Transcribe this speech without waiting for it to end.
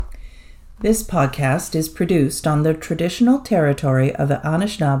This podcast is produced on the traditional territory of the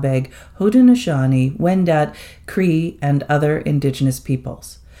Anishinaabe, Haudenosaunee, Wendat, Cree, and other Indigenous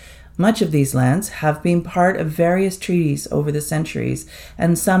peoples. Much of these lands have been part of various treaties over the centuries,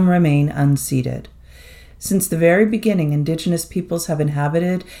 and some remain unceded. Since the very beginning, Indigenous peoples have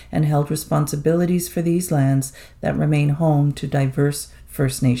inhabited and held responsibilities for these lands that remain home to diverse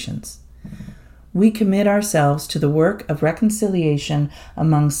First Nations. We commit ourselves to the work of reconciliation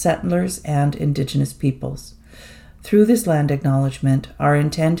among settlers and Indigenous peoples. Through this land acknowledgement, our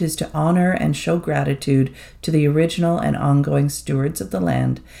intent is to honor and show gratitude to the original and ongoing stewards of the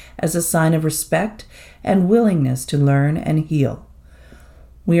land as a sign of respect and willingness to learn and heal.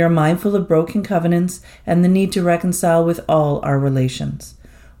 We are mindful of broken covenants and the need to reconcile with all our relations.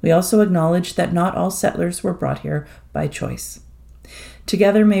 We also acknowledge that not all settlers were brought here by choice.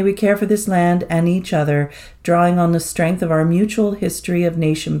 Together may we care for this land and each other, drawing on the strength of our mutual history of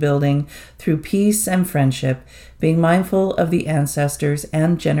nation building through peace and friendship, being mindful of the ancestors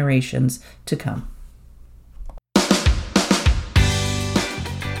and generations to come.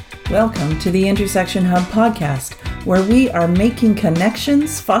 Welcome to the Intersection Hub podcast, where we are making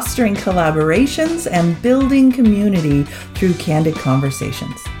connections, fostering collaborations, and building community through candid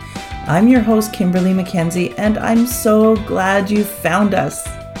conversations. I'm your host, Kimberly McKenzie, and I'm so glad you found us.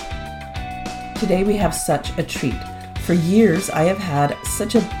 Today we have such a treat. For years, I have had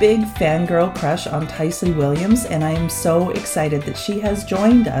such a big fangirl crush on Tysley Williams, and I am so excited that she has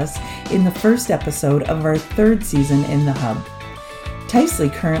joined us in the first episode of our third season in the Hub. Tysley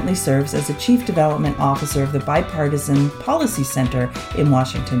currently serves as a Chief Development Officer of the Bipartisan Policy Center in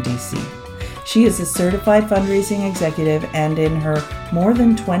Washington, D.C. She is a certified fundraising executive, and in her more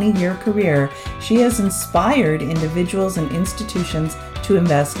than 20-year career, she has inspired individuals and institutions to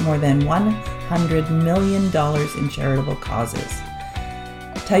invest more than $100 million in charitable causes.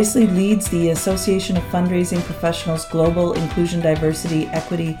 Tysley leads the Association of Fundraising Professionals Global Inclusion, Diversity,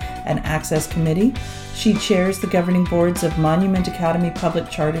 Equity, and Access Committee. She chairs the governing boards of Monument Academy Public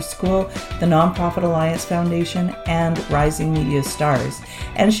Charter School, the Nonprofit Alliance Foundation, and Rising Media Stars.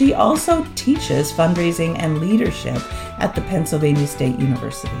 And she also teaches fundraising and leadership at the Pennsylvania State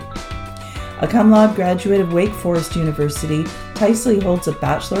University. A cum laude graduate of Wake Forest University, Tysley holds a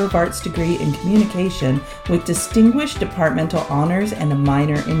Bachelor of Arts degree in Communication with distinguished departmental honors and a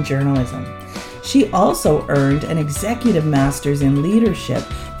minor in journalism. She also earned an Executive Master's in Leadership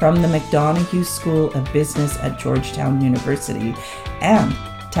from the McDonough School of Business at Georgetown University, and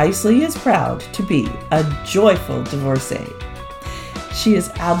Tysley is proud to be a joyful divorcee. She is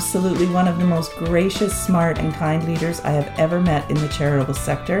absolutely one of the most gracious, smart, and kind leaders I have ever met in the charitable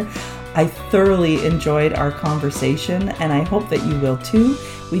sector. I thoroughly enjoyed our conversation, and I hope that you will too.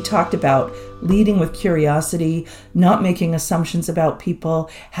 We talked about leading with curiosity, not making assumptions about people,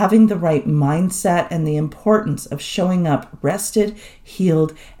 having the right mindset, and the importance of showing up rested,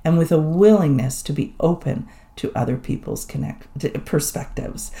 healed, and with a willingness to be open to other people's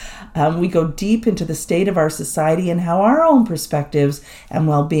perspectives. We go deep into the state of our society and how our own perspectives and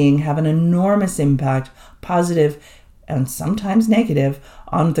well-being have an enormous impact, positive and sometimes negative,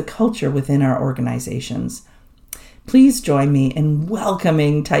 on the culture within our organizations. Please join me in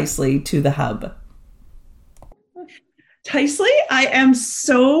welcoming Tysley to the Hub. Tysley, I am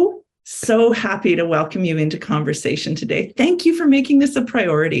so happy to welcome you into conversation today. Thank you for making this a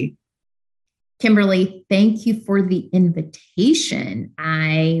priority. Kimberly, thank you for the invitation.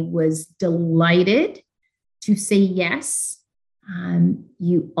 I was delighted to say yes.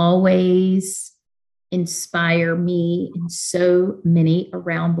 You always inspire me and so many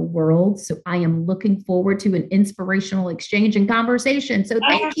around the world. So I am looking forward to an inspirational exchange and conversation. So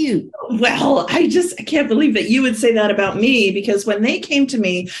thank you. Well, I can't believe that you would say that about me, because when they came to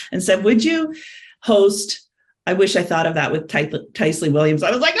me and said, would you host, I wish I thought of that with Tysley Williams.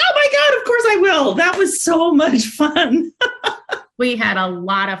 I was like, oh my God, of course I will. That was so much fun. We had a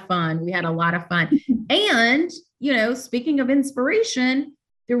lot of fun. And, speaking of inspiration,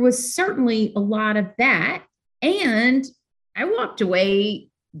 there was certainly a lot of that. And I walked away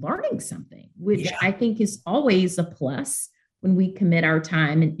learning something, which I think is always a plus when we commit our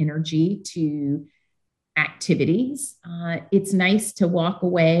time and energy to activities. It's nice to walk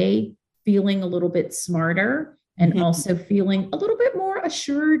away feeling a little bit smarter and also feeling a little bit more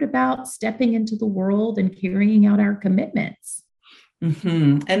assured about stepping into the world and carrying out our commitments.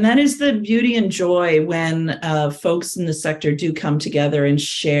 And that is the beauty and joy when folks in the sector do come together and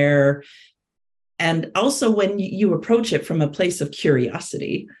share. And also when you approach it from a place of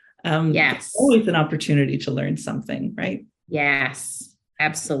curiosity, it's always an opportunity to learn something, right? Yes,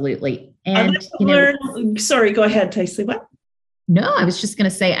 absolutely. And sorry, go ahead, Tysley. What? No, I was just going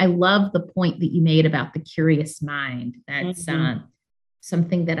to say, I love the point that you made about the curious mind. That's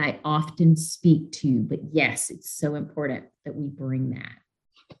something that I often speak to, but yes, it's so important that we bring that.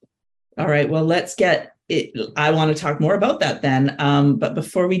 All right, well, let's get it. I want to talk more about that then. But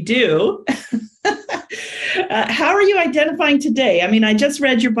before we do, how are you identifying today? I mean, I just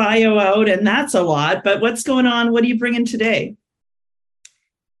read your bio out and that's a lot, but what's going on? What are you bringing today?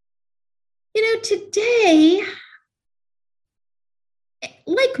 Today,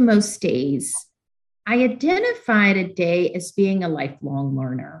 like most days, I identified a day as being a lifelong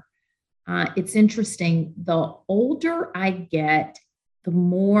learner. It's interesting. The older I get, the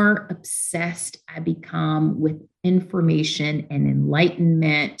more obsessed I become with information and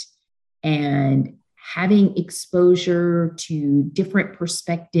enlightenment and having exposure to different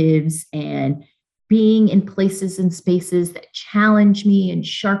perspectives and being in places and spaces that challenge me and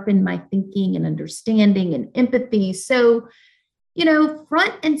sharpen my thinking and understanding and empathy. So,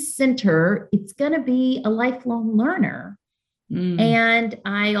 front and center, it's going to be a lifelong learner. And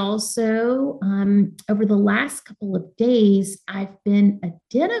I also, over the last couple of days, I've been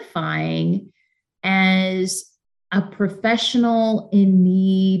identifying as a professional in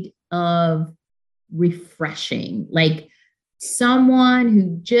need of refreshing, like someone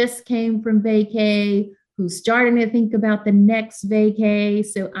who just came from vacay, who's starting to think about the next vacay.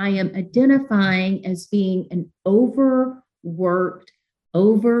 So I am identifying as being an overworked,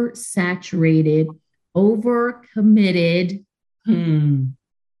 oversaturated, overcommitted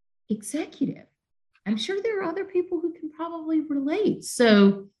executive. I'm sure there are other people who can probably relate.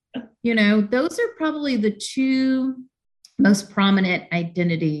 So, those are probably the two most prominent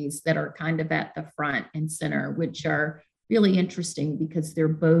identities that are kind of at the front and center, which are really interesting because they're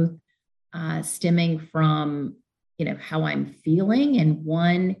both stemming from, how I'm feeling. And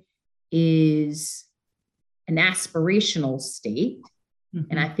one is an aspirational state.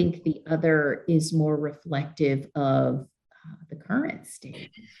 And I think the other is more reflective of the current state.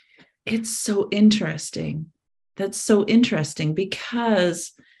 It's so interesting. That's so interesting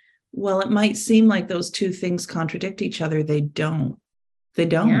because, well, it might seem like those two things contradict each other. They don't.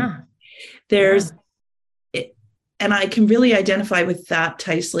 Yeah. And I can really identify with that,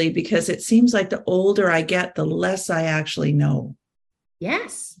 Tysley, because it seems like the older I get, the less I actually know.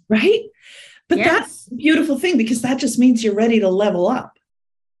 Yes. Right? But that's a beautiful thing because that just means you're ready to level up.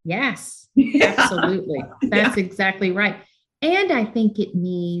 Yes, absolutely. That's exactly right. And I think it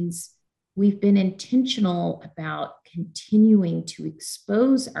means we've been intentional about continuing to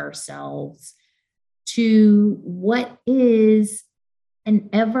expose ourselves to what is an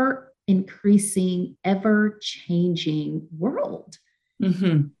ever increasing, ever changing world.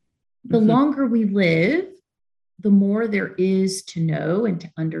 The longer we live, the more there is to know and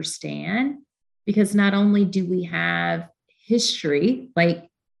to understand, because not only do we have history, like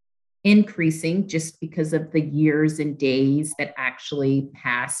increasing just because of the years and days that actually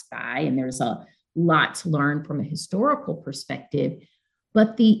pass by. And there's a lot to learn from a historical perspective,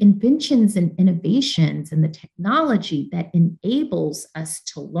 but the inventions and innovations and the technology that enables us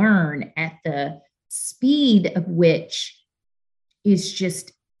to learn at the speed of which is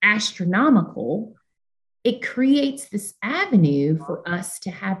just astronomical. It creates this avenue for us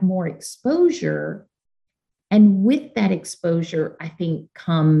to have more exposure. And with that exposure, I think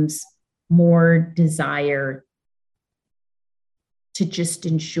comes more desire to just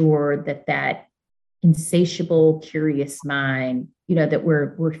ensure that insatiable, curious mind, that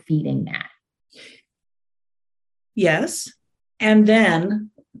we're feeding that. Yes. And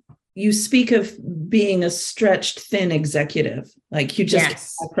then you speak of being a stretched thin executive, like you just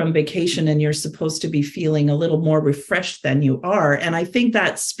Yes. came back from vacation and you're supposed to be feeling a little more refreshed than you are. And I think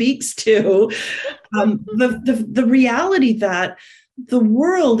that speaks to the reality that the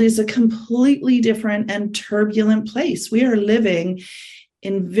world is a completely different and turbulent place. We are living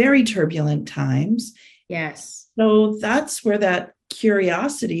in very turbulent times. Yes. So that's where that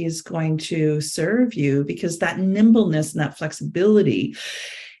curiosity is going to serve you, because that nimbleness and that flexibility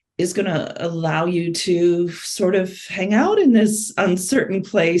is going to allow you to sort of hang out in this uncertain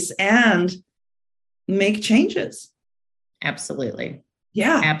place and make changes. Absolutely.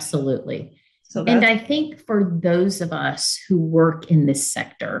 Yeah. Absolutely. So and I think for those of us who work in this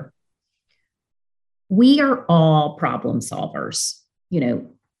sector, we are all problem solvers.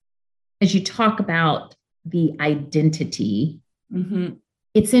 As you talk about the identity,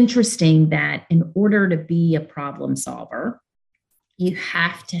 it's interesting that in order to be a problem solver, you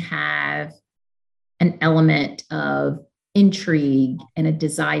have to have an element of intrigue and a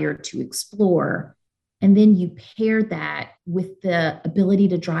desire to explore. And then you pair that with the ability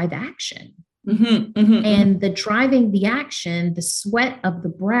to drive action. Mm-hmm, mm-hmm, mm-hmm. And the driving the action, the sweat of the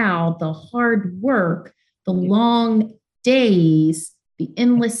brow, the hard work, the long days, the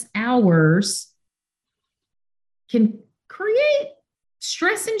endless hours can create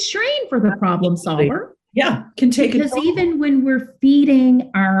stress and strain for the problem solver. Yeah, can take because even when we're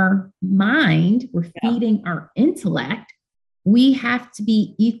feeding our mind, we're feeding our intellect, we have to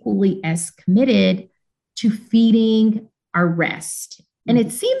be equally as committed to feeding our rest. And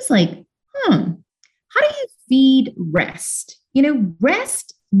it seems like, how do you feed rest?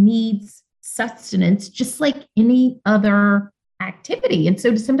 Rest needs sustenance just like any other activity. And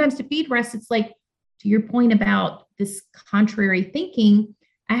so sometimes to feed rest, it's like, to your point about this contrary thinking,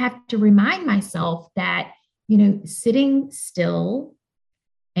 I have to remind myself that, sitting still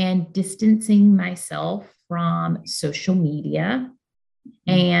and distancing myself from social media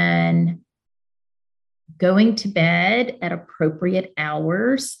and going to bed at appropriate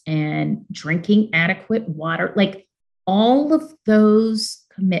hours and drinking adequate water, like all of those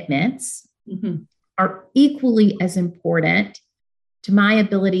commitments are equally as important to my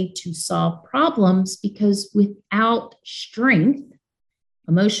ability to solve problems, because without strength,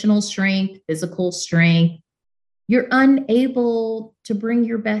 emotional strength, physical strength, you're unable to bring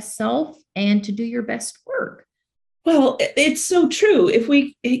your best self and to do your best work. Well, it's so true. If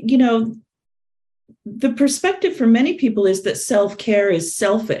we, the perspective for many people is that self-care is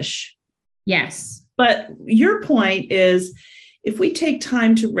selfish. Yes. But your point is, if we take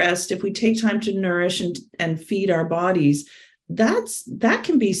time to rest, if we take time to nourish and feed our bodies, that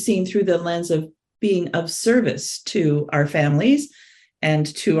can be seen through the lens of being of service to our families and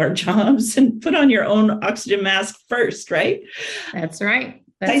to our jobs, and put on your own oxygen mask first, right? That's right.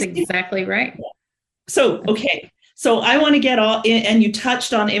 That's exactly right. So, okay. So I want to get all in, and you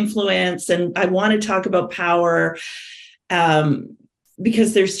touched on influence, and I want to talk about power,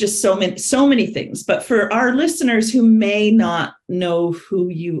 because there's just so many things. But for our listeners who may not know who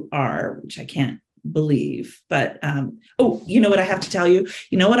you are, which I can't believe, but you know what I have to tell you?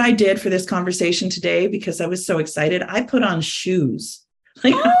 You know what I did for this conversation today, because I was so excited? I put on shoes.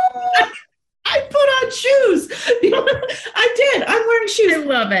 Like, I put on shoes. I did. I'm wearing shoes. I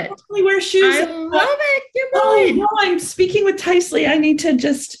love it. I wear shoes. I love it. Good no, I'm speaking with Tysley. I need to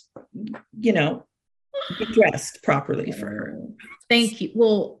just, get dressed properly for her. Thank you.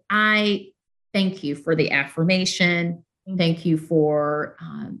 Well, I thank you for the affirmation. Thank you for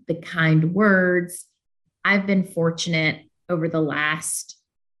the kind words. I've been fortunate over the last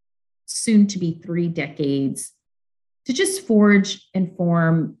soon to be 3 decades to just forge and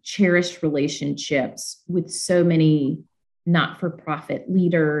form cherished relationships with so many not-for-profit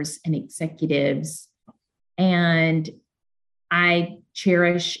leaders and executives. And I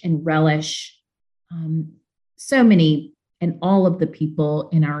cherish and relish so many and all of the people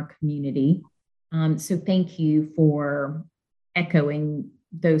in our community. So thank you for echoing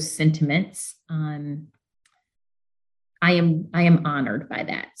those sentiments. I am honored by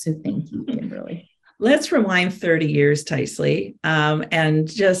that. So thank you, Kimberly. Let's rewind 30 years, Tysley, and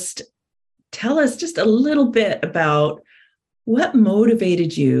just tell us just a little bit about what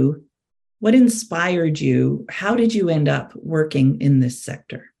motivated you, what inspired you, how did you end up working in this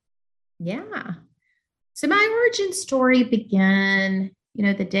sector? Yeah. So my origin story began,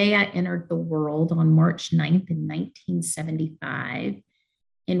 the day I entered the world on March 9th in 1975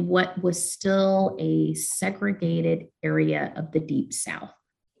 in what was still a segregated area of the Deep South.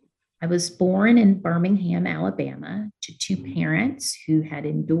 I was born in Birmingham, Alabama, to 2 parents who had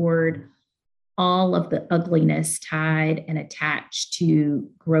endured all of the ugliness tied and attached to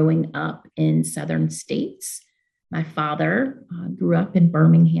growing up in Southern states. My father grew up in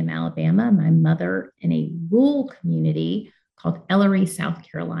Birmingham, Alabama. My mother in a rural community called Ellery, South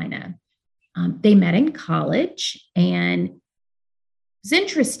Carolina. They met in college, and it was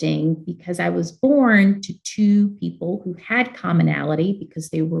interesting because I was born to 2 people who had commonality because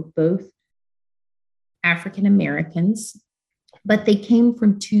they were both African Americans, but they came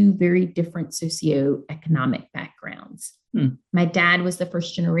from 2 very different socioeconomic backgrounds. My dad was the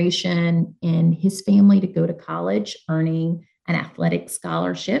first generation in his family to go to college, earning an athletic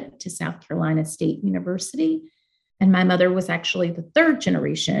scholarship to South Carolina State University. And my mother was actually the 3rd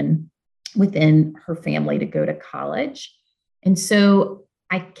generation within her family to go to college. And so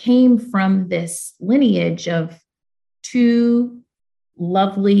I came from this lineage of 2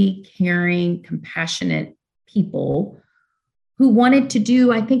 lovely, caring, compassionate people who wanted to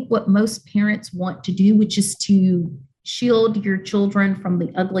do, I think, what most parents want to do, which is to shield your children from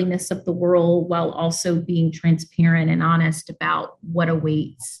the ugliness of the world while also being transparent and honest about what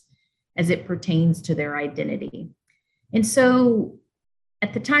awaits as it pertains to their identity. And so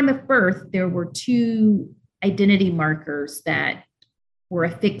at the time of birth, there were two identity markers that were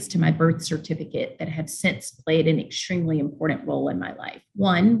affixed to my birth certificate that have since played an extremely important role in my life.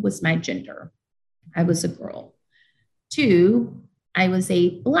 One was my gender. I was a girl. Two, I was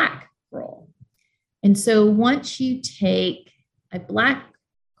a Black girl. And so once you take a Black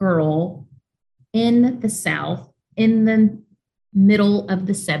girl in the South in the middle of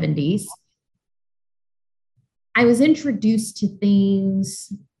the 70s, I was introduced to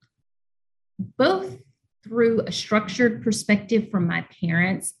things both through a structured perspective from my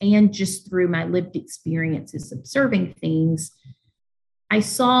parents and just through my lived experiences observing things. I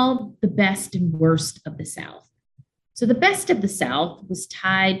saw the best and worst of the South. So the best of the South was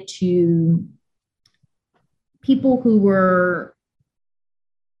tied to people who were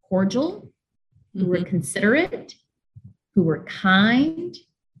cordial, who were considerate, who were kind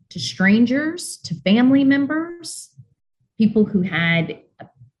to strangers, to family members, people who had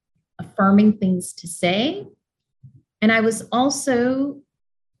affirming things to say. And I was also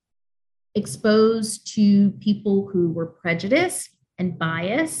exposed to people who were prejudiced and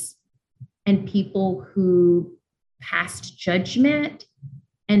biased, and people who passed judgment,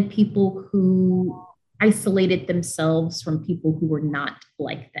 and people who isolated themselves from people who were not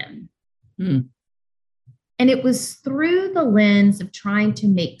like them. And it was through the lens of trying to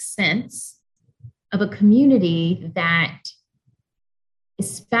make sense of a community that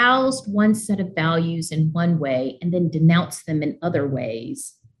espoused one set of values in one way and then denounced them in other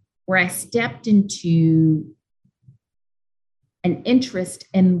ways, where I stepped into an interest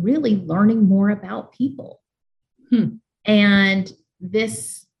in really learning more about people. And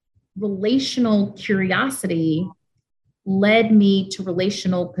this relational curiosity led me to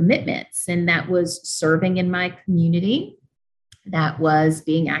relational commitments. And that was serving in my community. That was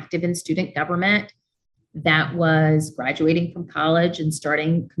being active in student government. That was graduating from college and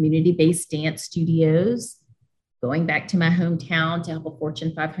starting community-based dance studios, going back to my hometown to help a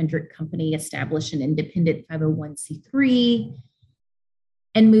Fortune 500 company establish an independent 501c3,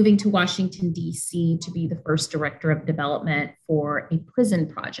 and moving to Washington, D.C. to be the first director of development for a prison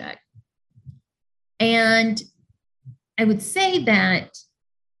project. And I would say that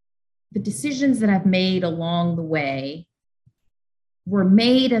the decisions that I've made along the way were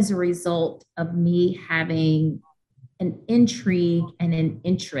made as a result of me having an intrigue and an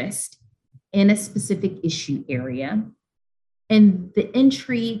interest in a specific issue area. And the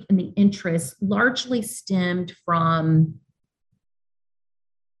intrigue and the interest largely stemmed from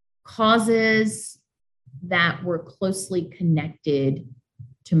causes that were closely connected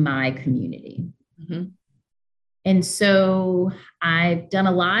to my community. And so I've done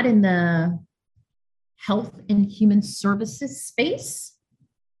a lot in the health and human services space.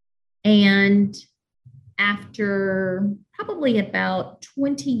 And after probably about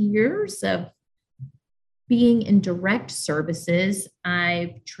 20 years of being in direct services,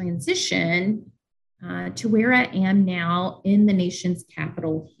 I've transitioned to where I am now in the nation's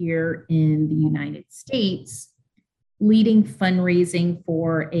capital here in the United States, leading fundraising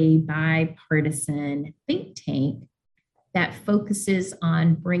for a bipartisan think tank that focuses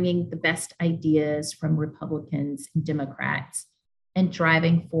on bringing the best ideas from Republicans and Democrats and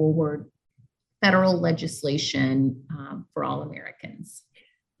driving forward federal legislation for all Americans.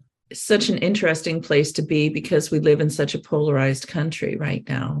 Such an interesting place to be because we live in such a polarized country right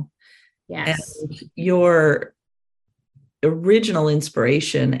now. Yes. And your original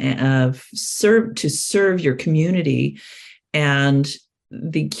inspiration of to serve your community and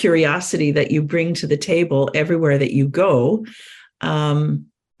the curiosity that you bring to the table everywhere that you go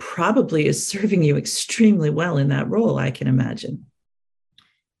probably is serving you extremely well in that role, I can imagine.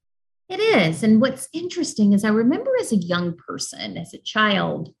 It is. And what's interesting is I remember as a young person, as a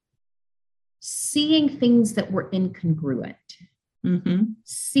child, seeing things that were incongruent.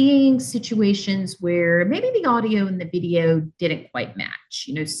 Seeing situations where maybe the audio and the video didn't quite match.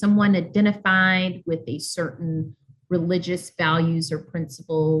 You know, someone identified with a certain religious values or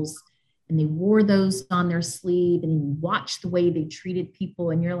principles, and they wore those on their sleeve, and you watch the way they treated people,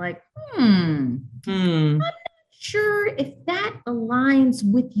 and you're like, I'm not sure if that aligns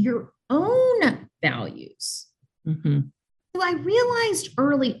with your own values. So I realized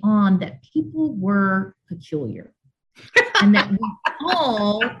early on that people were peculiar. And that we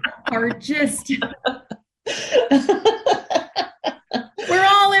all are just, we're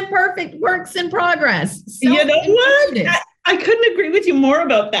all imperfect works in progress. You know what? I couldn't agree with you more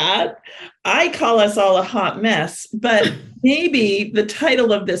about that. I call us all a hot mess, but maybe the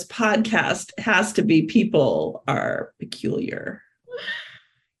title of this podcast has to be People Are Peculiar.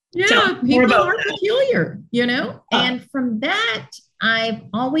 Yeah, people are peculiar, you know? And from that, I've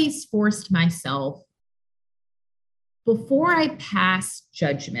always forced myself, before I pass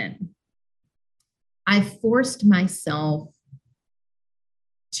judgment, I forced myself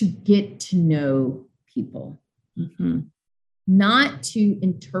to get to know people, not to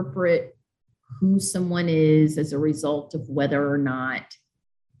interpret who someone is as a result of whether or not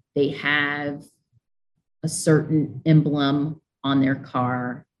they have a certain emblem on their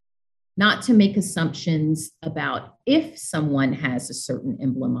car, not to make assumptions about if someone has a certain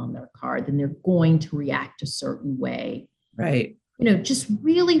emblem on their car, then they're going to react a certain way. Right. Just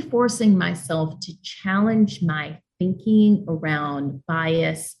really forcing myself to challenge my thinking around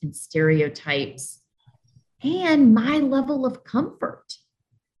bias and stereotypes and my level of comfort.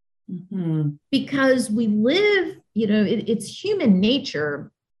 Because we live, it's human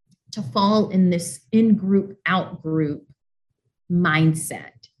nature to fall in this in-group, out-group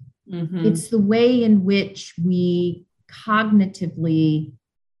mindset. It's the way in which we cognitively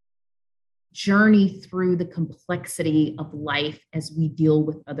journey through the complexity of life as we deal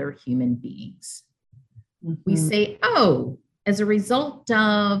with other human beings. We say, oh, as a result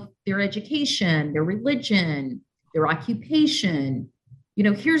of their education, their religion, their occupation,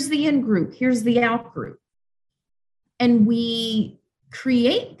 here's the in-group, here's the out-group. And we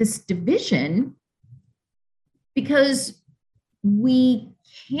create this division because we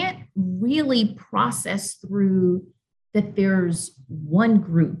can't really process through that there's one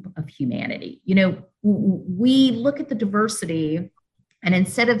group of humanity. We look at the diversity, and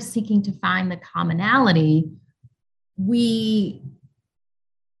instead of seeking to find the commonality, we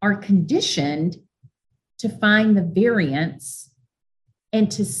are conditioned to find the variance and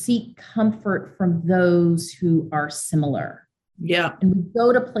to seek comfort from those who are similar. Yeah. And we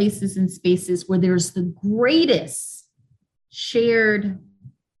go to places and spaces where there's the greatest shared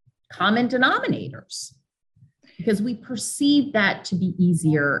common denominators, because we perceive that to be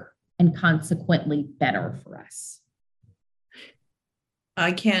easier and consequently better for us.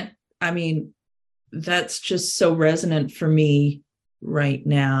 That's just so resonant for me right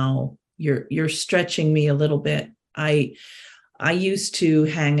now. You're stretching me a little bit. I used to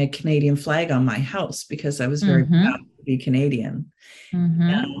hang a Canadian flag on my house because I was very proud to be Canadian.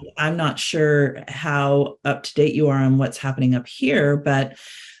 And I'm not sure how up to date you are on what's happening up here, but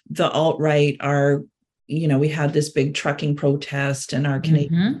the alt-right are, we had this big trucking protest, and our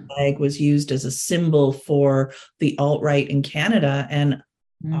Canadian flag was used as a symbol for the alt-right in Canada. And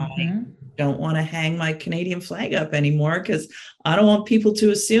I don't want to hang my Canadian flag up anymore because I don't want people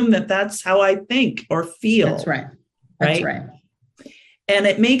to assume that that's how I think or feel. That's right. That's right. And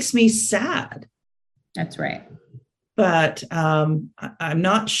it makes me sad. That's right. But I'm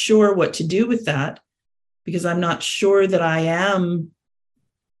not sure what to do with that, because I'm not sure that I am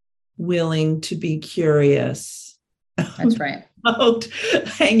willing to be curious. That's right. About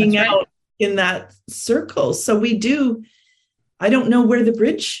hanging out in that circle. So I don't know where the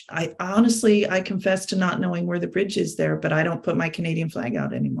bridge, I confess to not knowing where the bridge is there, but I don't put my Canadian flag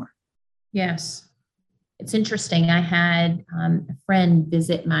out anymore. Yes. It's interesting. I had a friend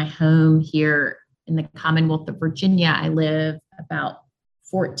visit my home here in the Commonwealth of Virginia. I live about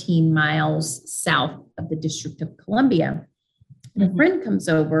 14 miles south of the District of Columbia. And a friend comes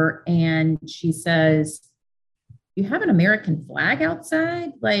over and she says, "You have an American flag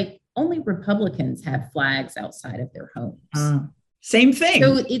outside? Like, only Republicans have flags outside of their homes." Same thing.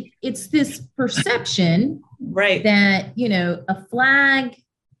 So it's this perception, right, that, a flag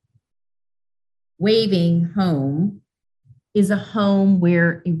waving home is a home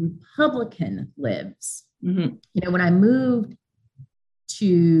where a Republican lives. When I moved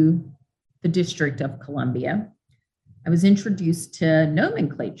to the District of Columbia, I was introduced to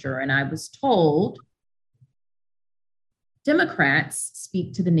nomenclature, and I was told Democrats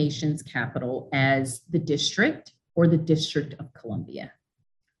speak to the nation's capital as the district or the District of Columbia.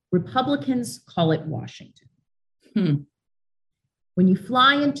 Republicans call it Washington. When you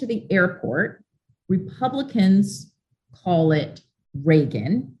fly into the airport, Republicans call it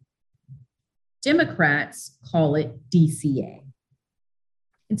Reagan. Democrats call it DCA.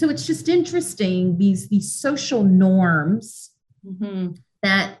 And so it's just interesting, these social norms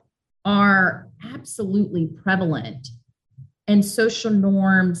that are absolutely prevalent, and social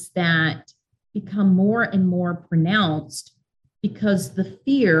norms that become more and more pronounced because the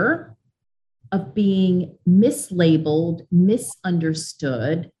fear of being mislabeled,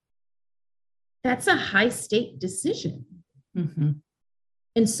 misunderstood, that's a high stake decision.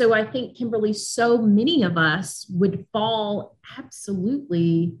 And so I think, Kimberly, so many of us would fall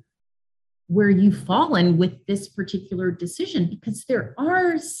absolutely where you've fallen with this particular decision, because there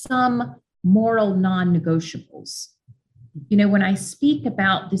are some moral non-negotiables. when I speak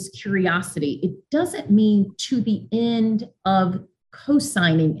about this curiosity, it doesn't mean to the end of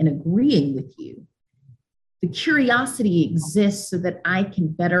co-signing and agreeing with you. The curiosity exists so that I can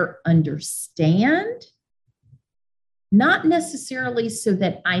better understand, not necessarily so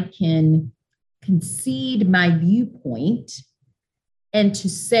that I can concede my viewpoint and to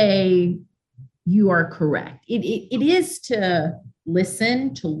say you are correct. It is to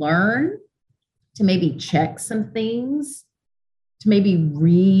listen, to learn, to maybe check some things, to maybe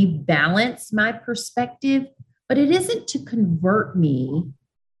rebalance my perspective, but it isn't to convert me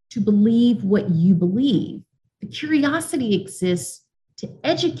to believe what you believe. The curiosity exists to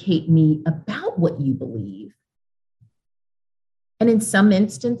educate me about what you believe. And in some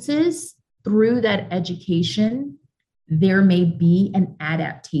instances, through that education, there may be an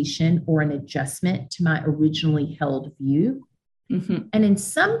adaptation or an adjustment to my originally held view. Mm-hmm. And in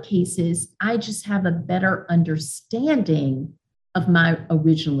some cases, I just have a better understanding of my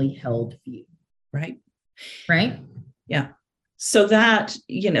originally held view. Right. Right. Yeah. So that,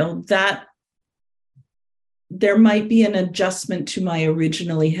 that there might be an adjustment to my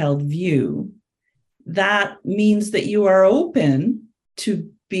originally held view. That means that you are open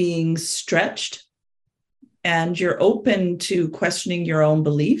to being stretched and you're open to questioning your own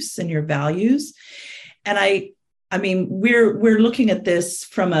beliefs and your values. And I mean, we're looking at this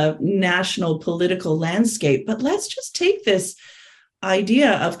from a national political landscape, but let's just take this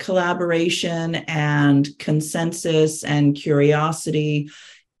idea of collaboration and consensus and curiosity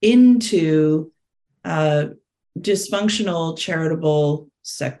into dysfunctional charitable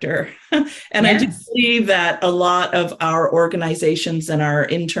sector. And yes. I do believe that a lot of our organizations and our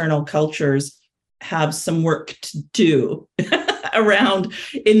internal cultures have some work to do around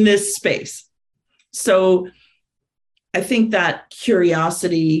in this space. So I think that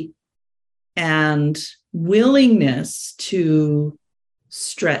curiosity and willingness to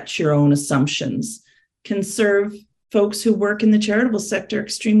stretch your own assumptions can serve folks who work in the charitable sector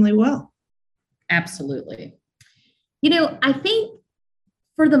extremely well. Absolutely. I think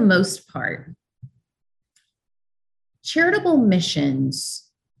for the most part, charitable missions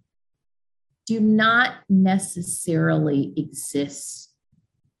do not necessarily exist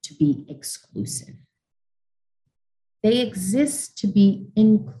to be exclusive. They exist to be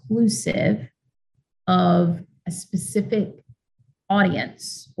inclusive of a specific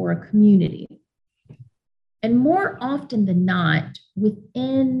audience or a community. And more often than not,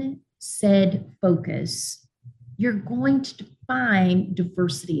 within said focus, you're going to find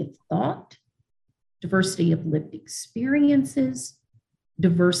diversity of thought, diversity of lived experiences,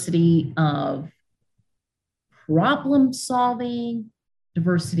 diversity of problem solving,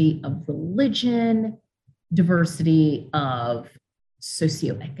 diversity of religion, diversity of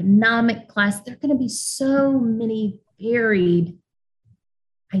socioeconomic class. There are going to be so many varied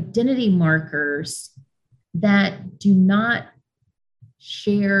identity markers that do not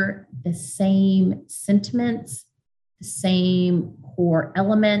share the same sentiments, the same core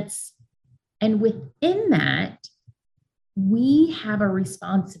elements. And within that, we have a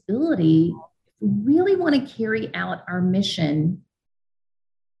responsibility, if we really want to carry out our mission,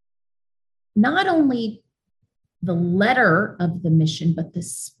 not only the letter of the mission, but the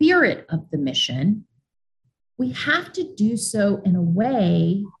spirit of the mission. We have to do so in a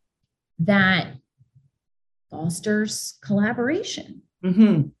way that fosters collaboration,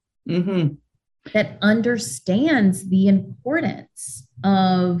 that understands the importance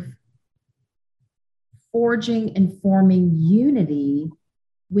of forging and forming unity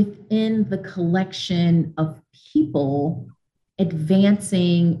within the collection of people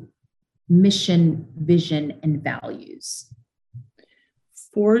advancing mission, vision, and values.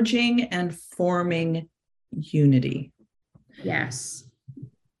 Forging and forming unity. Yes.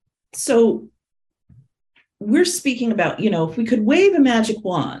 So we're speaking about, if we could wave a magic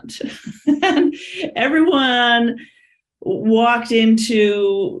wand and everyone walked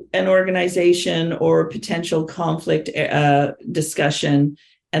into an organization or potential conflict discussion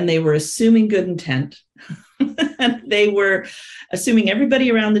and they were assuming good intent and they were assuming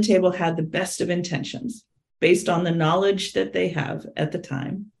everybody around the table had the best of intentions based on the knowledge that they have at the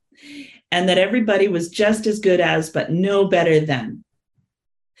time, and that everybody was just as good as, but no better than.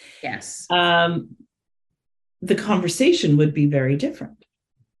 Yes. The conversation would be very different.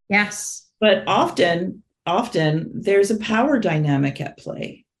 Yes. But often there's a power dynamic at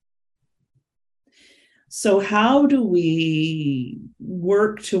play. So how do we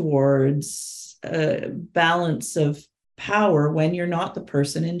work towards a balance of power when you're not the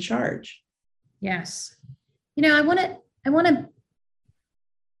person in charge? Yes. I want to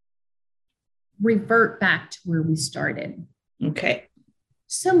revert back to where we started. Okay.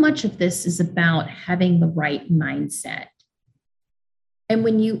 So much of this is about having the right mindset. And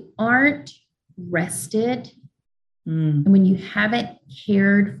when you aren't rested, and when you haven't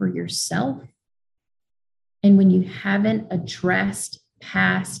cared for yourself, and when you haven't addressed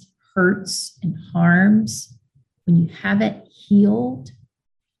past hurts and harms, when you haven't healed,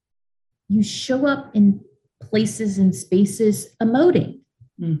 you show up in places and spaces emoting.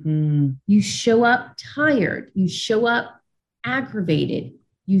 You show up tired. You show up aggravated.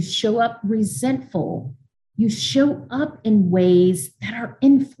 You show up resentful. You show up in ways that are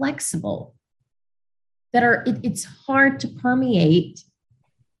inflexible, that are, it's hard to permeate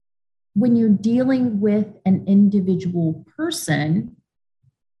when you're dealing with an individual person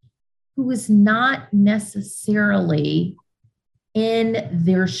who is not necessarily in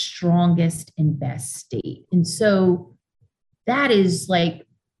their strongest and best state. And so that is like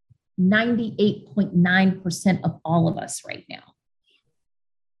 98.9% of all of us right now.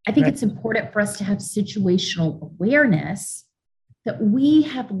 I think it's important for us to have situational awareness that we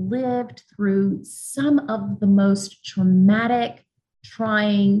have lived through some of the most traumatic,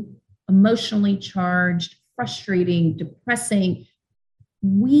 trying, emotionally charged, frustrating, depressing.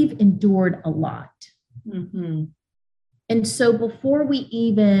 We've endured a lot. And so before we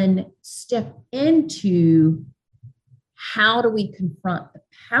even step into how do we confront the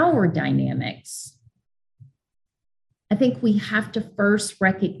power dynamics, I think we have to first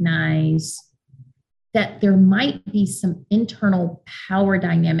recognize that there might be some internal power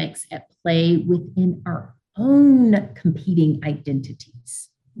dynamics at play within our own competing identities.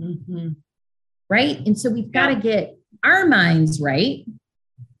 Right? And so we've got to get our minds right.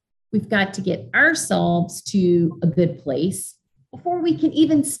 We've got to get ourselves to a good place before we can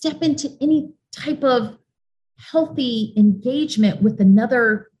even step into any type of healthy engagement with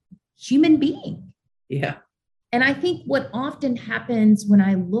another human being. Yeah. And I think what often happens when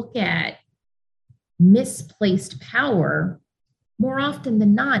I look at misplaced power, more often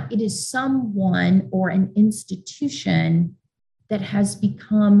than not, it is someone or an institution that has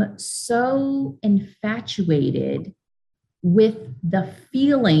become so infatuated with the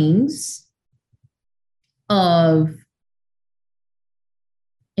feelings of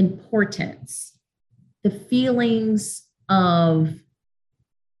importance, the feelings of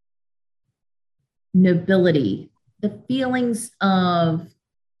nobility, the feelings of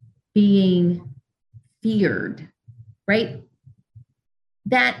being feared, right?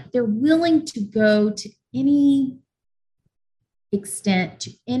 That they're willing to go to any extent,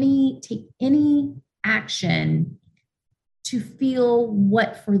 take any action to feel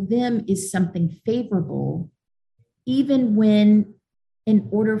what for them is something favorable, even when in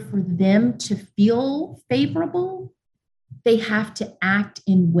order for them to feel favorable, they have to act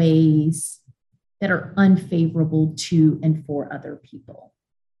in ways that are unfavorable to and for other people.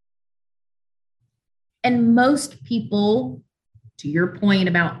 And most people, to your point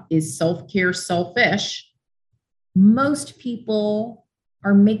about is self-care selfish, most people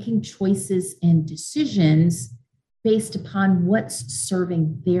are making choices and decisions based upon what's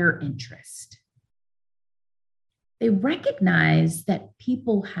serving their interest. They recognize that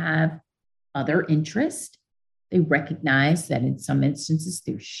people have other interests. They recognize that in some instances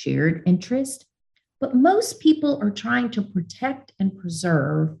there's shared interest, but most people are trying to protect and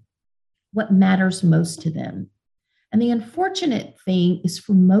preserve what matters most to them. And the unfortunate thing is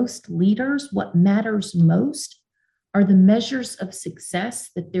for most leaders, what matters most are the measures of success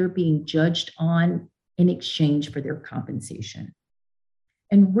that they're being judged on in exchange for their compensation.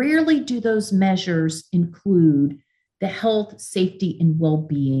 And rarely do those measures include the health, safety, and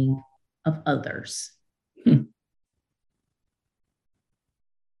well-being of others. You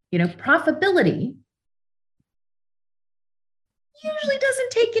know, profitability usually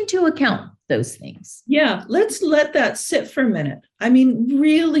doesn't take into account those things. Yeah, let's let that sit for a minute. I mean,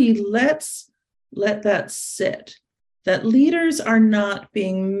 really, let's let that sit. That leaders are not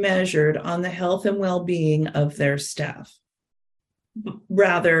being measured on the health and well-being of their staff,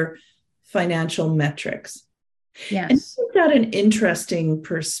 rather financial metrics. Yes. And isn't that an interesting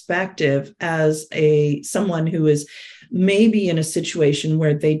perspective as someone who is maybe in a situation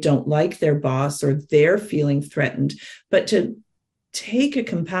where they don't like their boss or they're feeling threatened, but to take a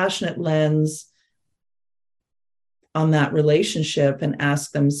compassionate lens on that relationship and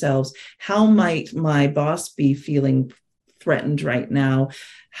ask themselves, how might my boss be feeling threatened right now?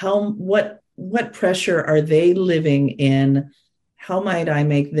 What pressure are they living in? How might I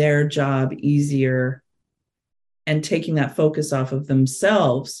make their job easier? And taking that focus off of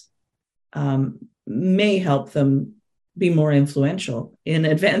themselves may help them be more influential in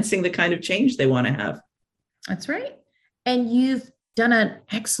advancing the kind of change they want to have. That's right. And you've done an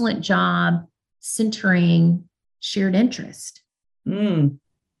excellent job centering shared interest. Mm.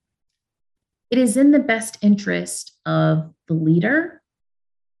 It is in the best interest of the leader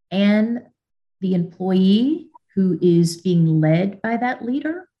and the employee who is being led by that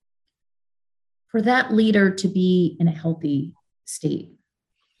leader, for that leader to be in a healthy state.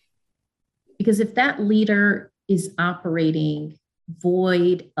 Because if that leader is operating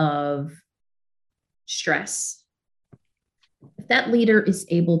void of stress, if that leader is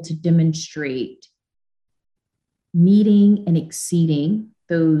able to demonstrate meeting and exceeding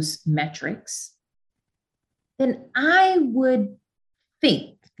those metrics, then I would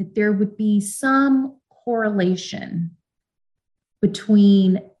think that there would be some correlation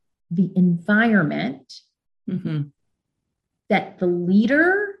between the environment that the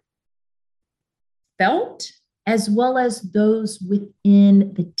leader felt, as well as those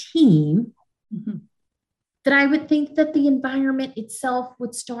within the team, that I would think that the environment itself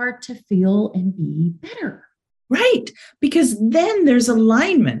would start to feel and be better. Right. Because then there's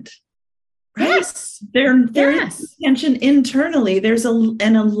alignment. Right? Yes. There is tension internally. There's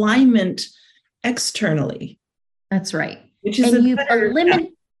an alignment externally. That's right. Which is and you've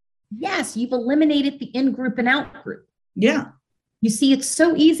eliminated the in group and out group. Yeah. You see, it's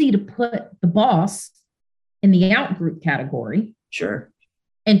so easy to put the boss in the out group category. Sure.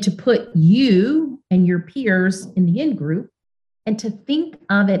 And to put you and your peers in the in group, and to think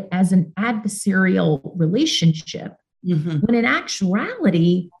of it as an adversarial relationship, when in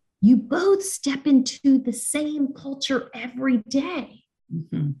actuality, you both step into the same culture every day.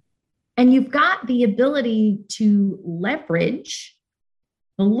 And you've got the ability to leverage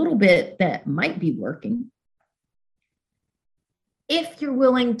a little bit that might be working if you're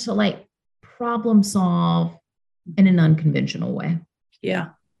willing to problem solve in an unconventional way. Yeah.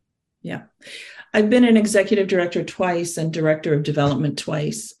 Yeah. I've been an executive director twice and director of development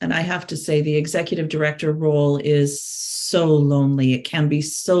twice. And I have to say the executive director role is so lonely. It can be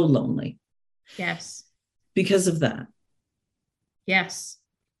so lonely. Yes. Because of that. Yes.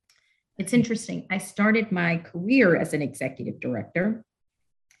 It's interesting. I started my career as an executive director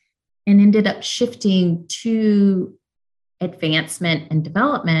and ended up shifting to advancement and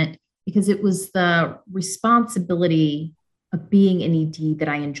development because it was the responsibility of being an ED that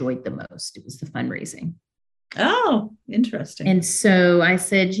I enjoyed the most. It was the fundraising. Oh, interesting. And so I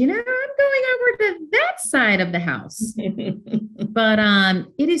said, I'm going over to that side of the house. But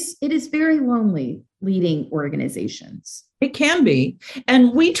it is very lonely leading organizations. It can be.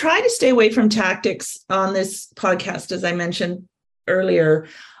 And we try to stay away from tactics on this podcast, as I mentioned earlier.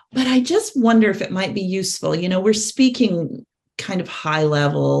 But I just wonder if it might be useful. We're speaking kind of high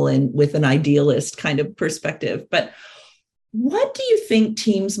level and with an idealist kind of perspective. But what do you think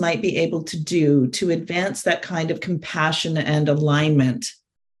teams might be able to do to advance that kind of compassion and alignment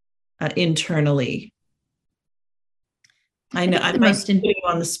internally? I know I might put you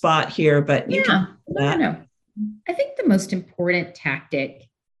on the spot here, but you can. No. I think the most important tactic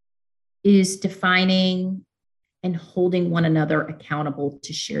is defining and holding one another accountable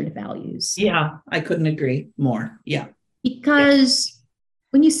to shared values. Yeah, I couldn't agree more. Yeah. Because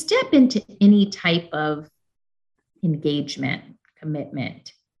when you step into any type of engagement,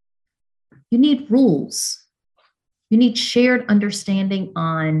 commitment, you need rules. You need shared understanding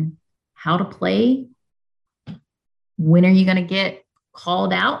on how to play. When are you going to get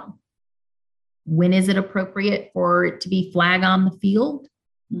called out? When is it appropriate for it to be flag on the field?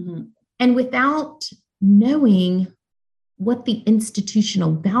 And without knowing what the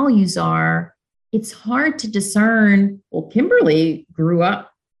institutional values are, it's hard to discern. Well, Kimberly grew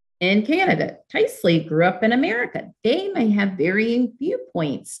up in Canada. Tysley grew up in America. They may have varying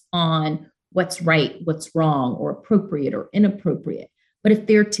viewpoints on what's right, what's wrong, or appropriate or inappropriate. But if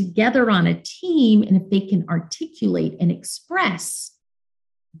they're together on a team and if they can articulate and express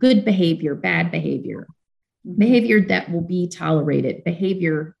good behavior, bad behavior, behavior that will be tolerated,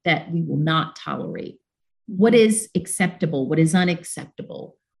 behavior that we will not tolerate, what is acceptable, what is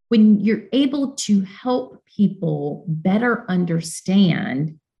unacceptable, when you're able to help people better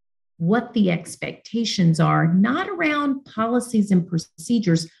understand what the expectations are, not around policies and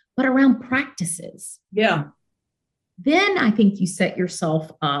procedures, but around practices. Yeah. Then I think you set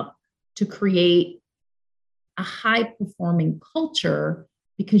yourself up to create a high-performing culture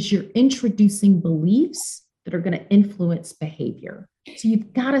because you're introducing beliefs that are going to influence behavior. So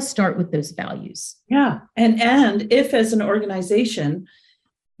you've got to start with those values. Yeah. And if as an organization,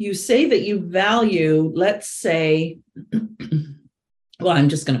 you say that you value, let's say, well, I'm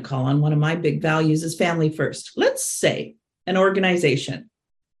just going to call on one of my big values is family first. Let's say an organization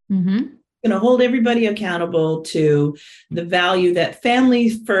Mm-hmm. going to hold everybody accountable to the value that family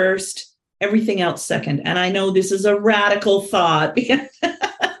first, everything else second. And I know this is a radical thought,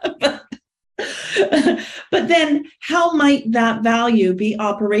 but, but then how might that value be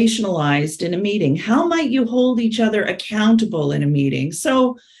operationalized in a meeting? How might you hold each other accountable in a meeting?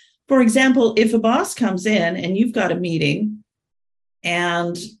 So, for example, if a boss comes in and you've got a meeting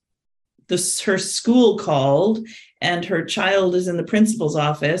and her school called and her child is in the principal's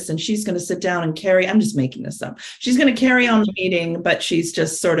office and she's going to sit down and I'm just making this up. She's going to carry on the meeting, but she's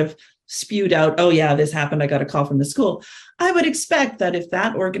just sort of spewed out, oh yeah, this happened. I got a call from the school. I would expect that if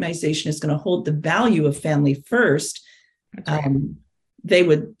that organization is going to hold the value of family first, they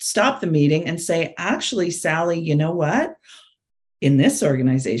would stop the meeting and say, actually, Sally, you know what? In this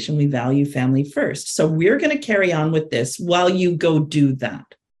organization, we value family first. So we're going to carry on with this while you go do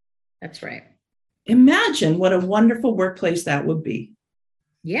that. That's right. Imagine what a wonderful workplace that would be.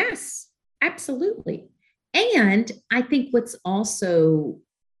 Yes, absolutely. And I think what's also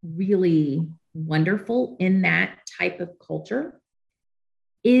really wonderful in that type of culture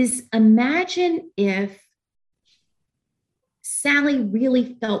is imagine if Sally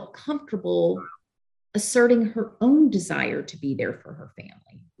really felt comfortable asserting her own desire to be there for her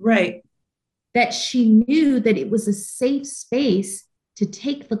family. Right. That she knew that it was a safe space to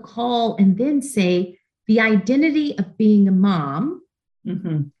take the call and then say, the identity of being a mom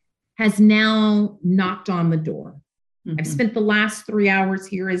has now knocked on the door. I've spent the last 3 hours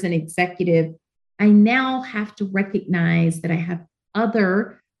here as an executive. I now have to recognize that I have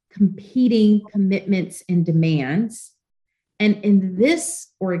other competing commitments and demands. And in this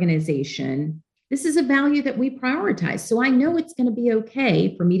organization, this is a value that we prioritize. So I know it's going to be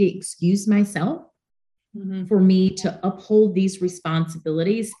okay for me to excuse myself, for me to uphold these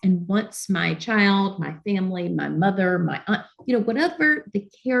responsibilities. And once my child, my family, my mother, my aunt, whatever the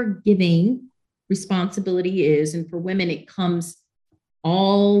caregiving responsibility is, and for women, it comes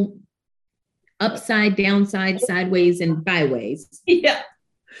all upside, downside, sideways, and byways. Yeah.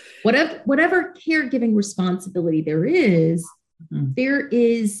 Whatever caregiving responsibility there is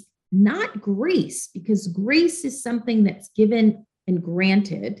not grace, because grace is something that's given and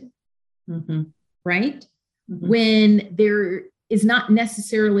granted, right? When there is not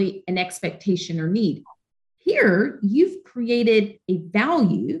necessarily an expectation or need. Here, you've created a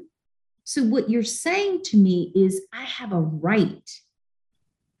value. So what you're saying to me is, I have a right.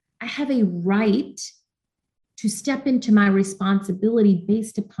 I have a right to step into my responsibility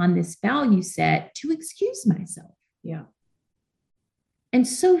based upon this value set to excuse myself. Yeah. And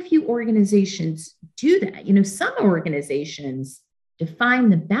so few organizations do that. Some organizations define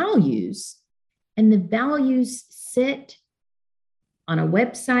the values, and the values sit on a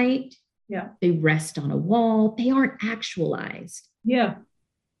website. Yeah. They rest on a wall. They aren't actualized. Yeah.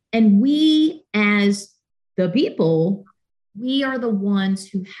 And we, as the people, we are the ones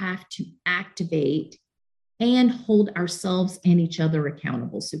who have to activate and hold ourselves and each other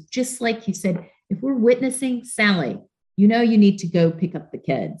accountable. So just like you said, if we're witnessing Sally, you need to go pick up the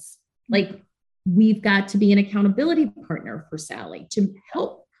kids. Like, we've got to be an accountability partner for Sally to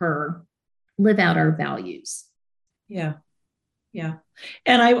help her live out our values. Yeah. Yeah.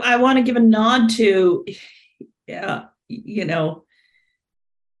 And I want to give a nod to,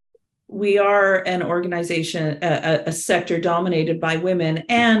 we are an organization, a sector dominated by women.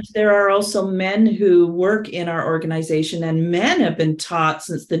 And there are also men who work in our organization, and men have been taught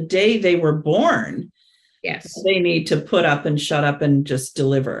since the day they were born. Yes. They need to put up and shut up and just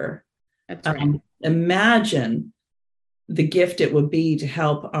deliver. That's right. Imagine the gift it would be to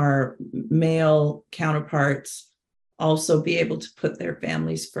help our male counterparts also be able to put their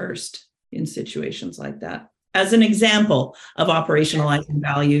families first in situations like that. As an example of operationalizing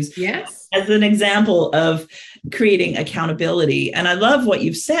values. Yes. As an example of creating accountability. And I love what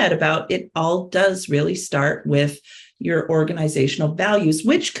you've said about it all does really start with your organizational values,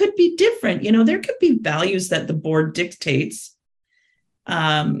 which could be different. There could be values that the board dictates,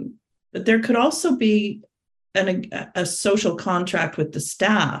 but there could also be a social contract with the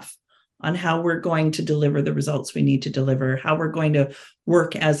staff on how we're going to deliver the results we need to deliver, how we're going to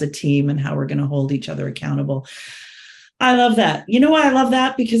work as a team, and how we're going to hold each other accountable. I love that. You know why I love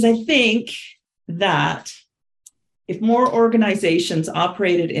that? Because I think that if more organizations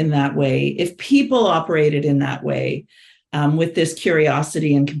operated in that way, if people operated in that way, with this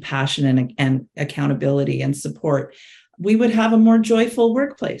curiosity and compassion and accountability and support, we would have a more joyful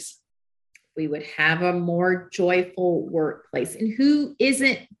workplace. We would have a more joyful workplace. And who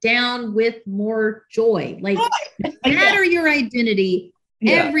isn't down with more joy? Like, no matter your identity,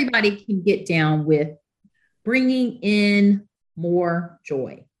 Everybody can get down with bringing in more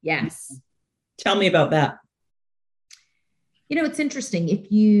joy. Yes. Tell me about that. It's interesting.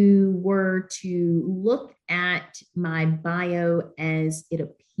 If you were to look at my bio as it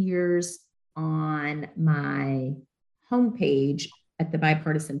appears on my homepage at the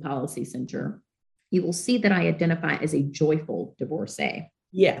Bipartisan Policy Center, you will see that I identify as a joyful divorcee.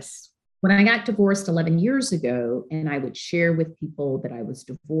 Yes. When I got divorced 11 years ago, and I would share with people that I was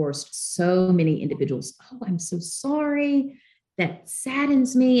divorced, so many individuals, oh, I'm so sorry. That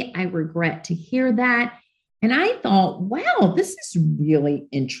saddens me. I regret to hear that. And I thought, wow, this is really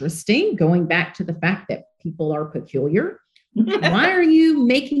interesting. Going back to the fact that people are peculiar. Why are you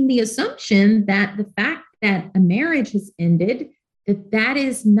making the assumption that the fact that a marriage has ended, that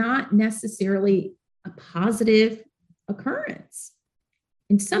is not necessarily a positive occurrence?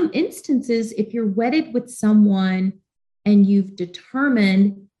 In some instances, if you're wedded with someone and you've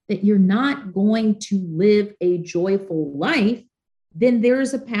determined that you're not going to live a joyful life, then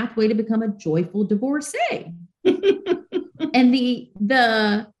there's a pathway to become a joyful divorcee. And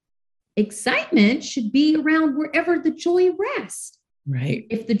the excitement should be around wherever the joy rests. Right.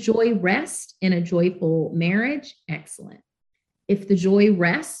 If the joy rests in a joyful marriage, excellent. If the joy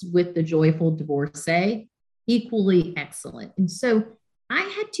rests with the joyful divorcee, equally excellent. And so I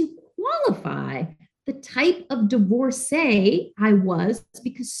had to qualify the type of divorcee I was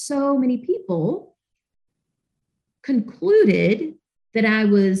because so many people concluded that I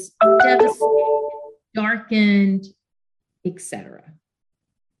was devastated, darkened, etc.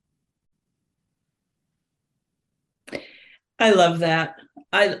 I love that.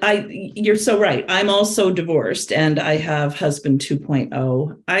 You're so right. I'm also divorced and I have husband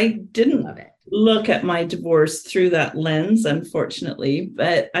 2.0. I didn't Love it. Look at my divorce through that lens, unfortunately,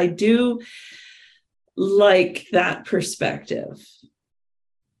 but I do like that perspective.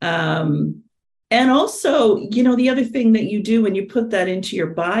 And also, the other thing that you do when you put that into your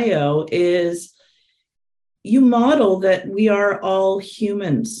bio is you model that we are all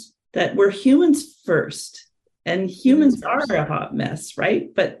humans, that we're humans first. And humans are a hot mess,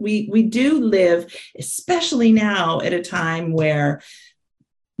 right? But we do live, especially now, at a time where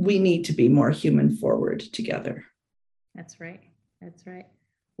we need to be more human forward together. That's right. That's right.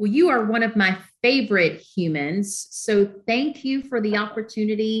 Well, you are one of my favorite humans. So thank you for the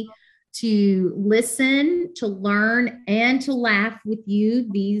opportunity to listen, to learn, and to laugh with you.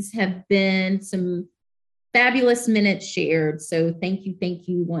 These have been some fabulous minutes shared. So thank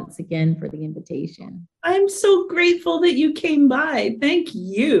you once again for the invitation. I'm so grateful that you came by. Thank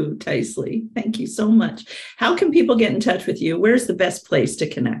you, Tysley. Thank you so much. How can people get in touch with you? Where's the best place to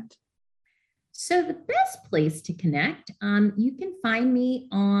connect? So the best place to connect, you can find me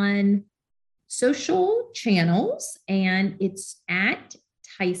on social channels, and it's at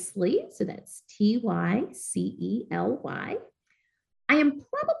Tysley. So that's Tycely. I am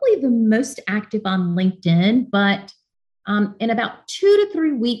probably the most active on LinkedIn, but in about 2 to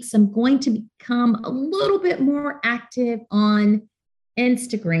 3 weeks, I'm going to become a little bit more active on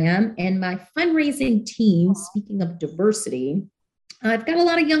Instagram. And my fundraising team, speaking of diversity, I've got a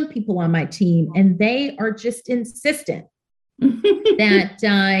lot of young people on my team, and they are just insistent that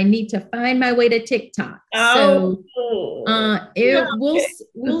I need to find my way to TikTok. So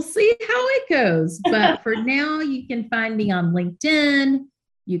we'll see how it goes. But for now, you can find me on LinkedIn.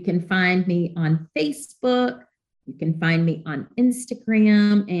 You can find me on Facebook. You can find me on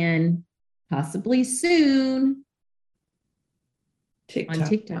Instagram, and possibly soon on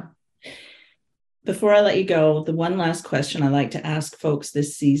TikTok. Before I let you go, the one last question I like to ask folks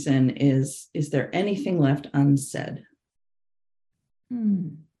this season is there anything left unsaid?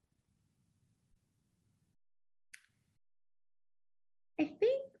 I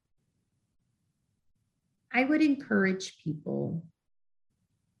think I would encourage people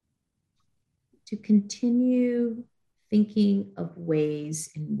to continue thinking of ways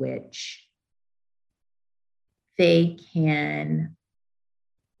in which they can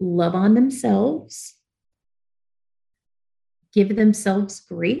love on themselves, give themselves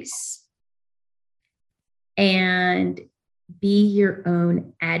grace, and be your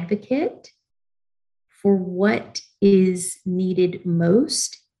own advocate for what is needed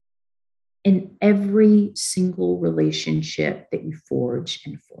most in every single relationship that you forge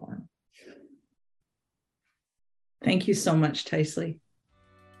and form. Thank you so much, Tysley.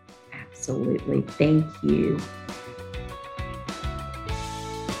 Absolutely. Thank you.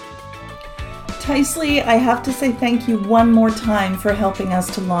 Tysley, I have to say thank you one more time for helping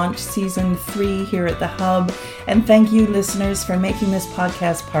us to launch season 3 here at the Hub. And thank you, listeners, for making this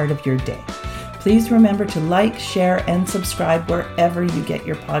podcast part of your day. Please remember to like, share, and subscribe wherever you get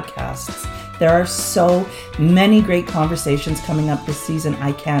your podcasts. There are so many great conversations coming up this season.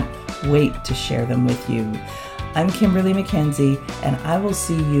 I can't wait to share them with you. I'm Kimberly McKenzie, and I will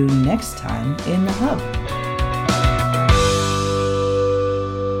see you next time in the Hub.